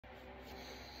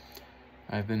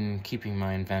I've been keeping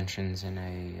my inventions in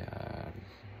a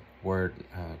Word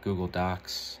Google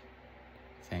Docs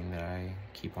thing that I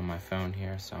keep on my phone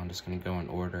here, so I'm just going to go in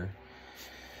order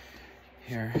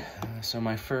here. So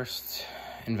my first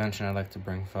invention I'd like to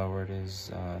bring forward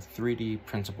is 3D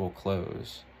printable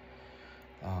clothes.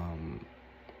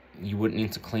 You wouldn't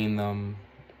need to clean them.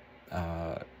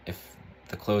 If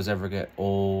the clothes ever get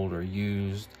old or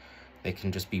used, they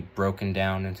can just be broken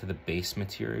down into the base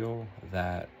material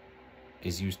that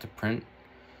is used to print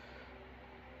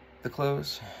the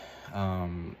clothes. I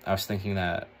was thinking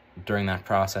that during that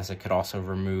process it could also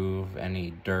remove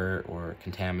any dirt or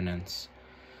contaminants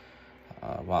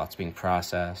while it's being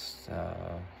processed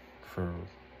for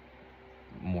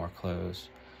more clothes.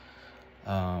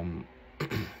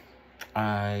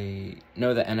 I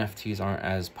know that NFTs aren't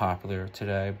as popular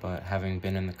today, but having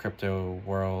been in the crypto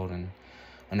world and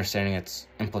understanding its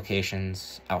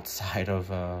implications outside of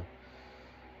a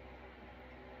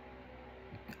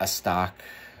stock,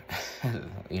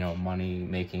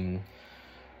 money-making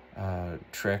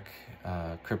trick,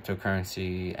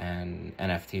 cryptocurrency and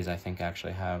NFTs, I think,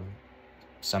 actually have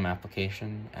some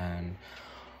application. And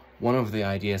one of the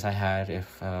ideas I had,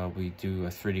 if we do a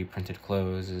 3D printed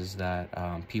clothes, is that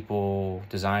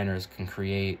designers can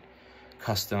create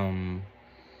custom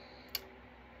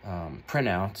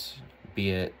printouts, be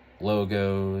it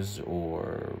logos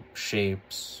or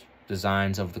shapes,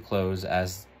 designs of the clothes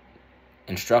as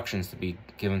instructions to be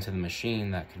given to the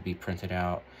machine that could be printed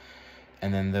out.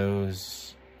 And then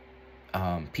those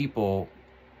people,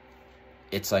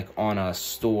 it's like on a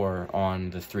store on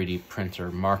the 3D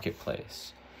printer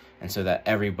marketplace. And so that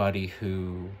everybody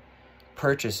who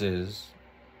purchases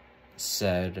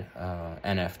said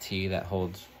NFT that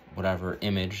holds whatever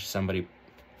image somebody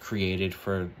created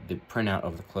for the printout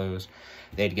of the clothes,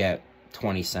 they'd get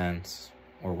 20 cents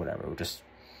or whatever. Just,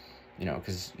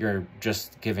 because you're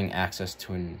just giving access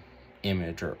to an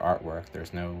image or artwork.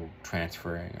 There's no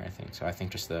transferring or anything. So I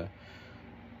think just a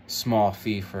small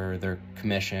fee for their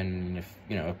commission, if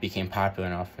it became popular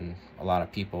enough and a lot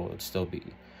of people, would still be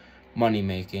money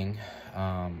making,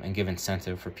 and give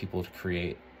incentive for people to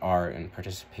create art and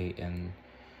participate in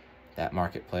that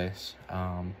marketplace.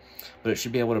 But it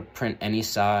should be able to print any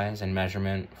size and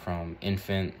measurement, from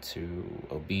infant to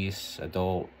obese,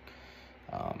 adult,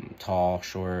 tall,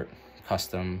 short,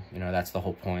 custom. That's the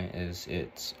whole point, is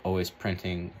it's always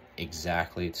printing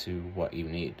exactly to what you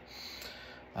need.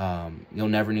 You'll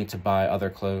never need to buy other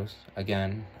clothes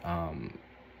again.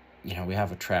 We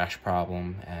have a trash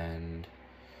problem, and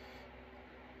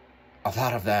a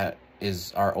lot of that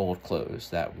is our old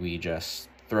clothes that we just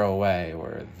throw away,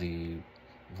 or the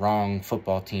wrong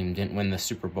football team didn't win the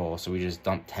Super Bowl, so we just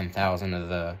dumped 10,000 of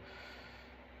the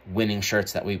winning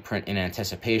shirts that we print in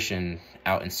anticipation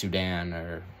out in Sudan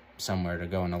or somewhere to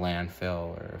go in a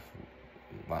landfill, or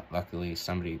if luckily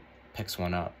somebody picks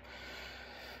one up.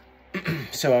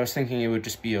 So I was thinking it would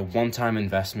just be a one-time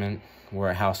investment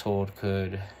where a household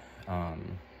could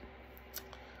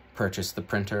purchase the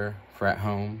printer for at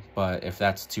home. But if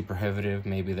that's too prohibitive,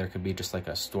 maybe there could be just like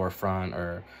a storefront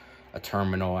or a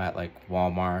terminal at like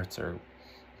Walmart's or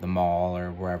the mall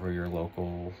or wherever your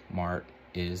local mart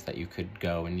is, that you could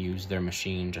go and use their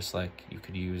machine, just like you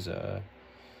could use a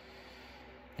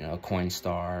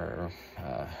Coinstar or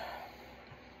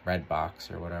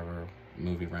Redbox or whatever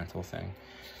movie rental thing.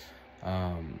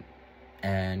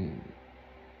 And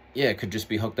yeah, it could just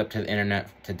be hooked up to the internet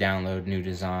to download new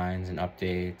designs and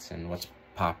updates, and what's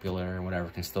popular and whatever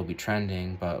can still be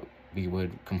trending, but we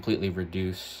would completely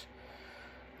reduce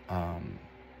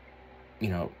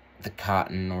the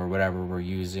cotton or whatever we're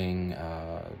using,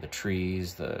 the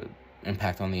trees, the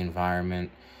impact on the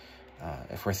environment.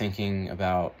 If we're thinking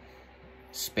about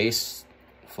space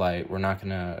flight,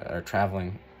 or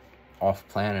traveling off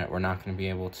planet, we're not going to be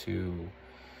able to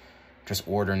just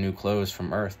order new clothes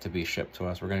from Earth to be shipped to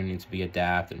us. We're going to need to be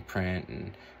adapt and print,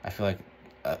 and I feel like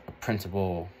a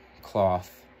printable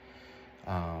cloth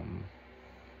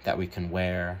that we can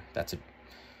wear,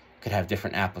 could have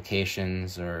different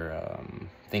applications or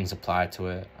things applied to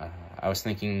it. I was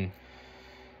thinking,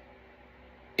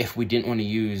 if we didn't want to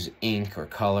use ink or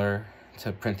color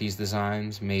to print these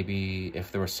designs, maybe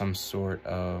if there was some sort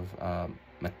of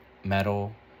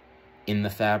metal in the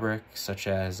fabric, such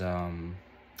as I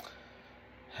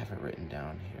have it written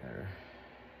down here,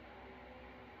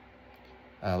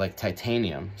 like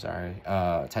titanium.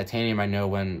 Titanium, I know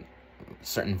when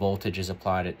certain voltage is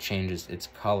applied, it changes its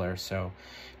color. So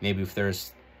maybe if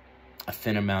there's a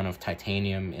thin amount of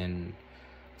titanium in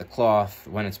the cloth,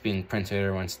 when it's being printed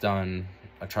or when it's done,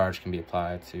 a charge can be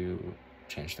applied to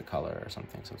change the color or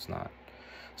something, so it's not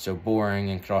so boring,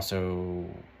 and could also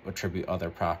attribute other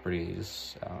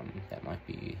properties that might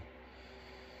be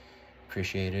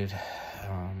appreciated.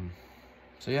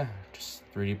 So yeah, just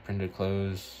 3D printed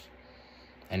clothes,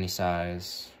 any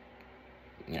size.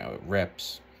 You know, it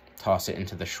rips, toss it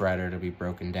into the shredder to be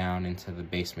broken down into the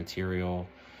base material.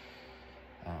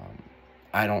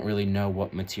 I don't really know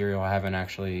what material.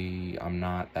 I'm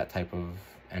not that type of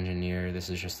engineer. This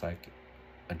is just like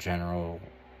a general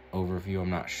overview. I'm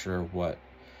not sure what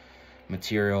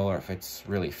material or if it's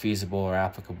really feasible or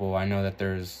applicable. I know that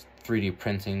there's 3D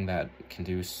printing that can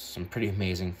do some pretty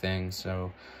amazing things,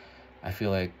 so I feel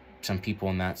like some people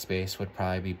in that space would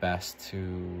probably be best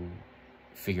to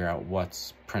figure out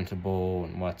what's printable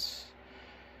and what's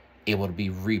able to be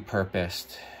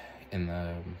repurposed in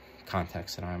the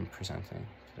context that I'm presenting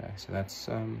today. So that's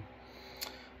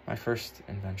my first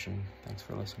invention. Thanks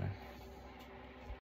for listening.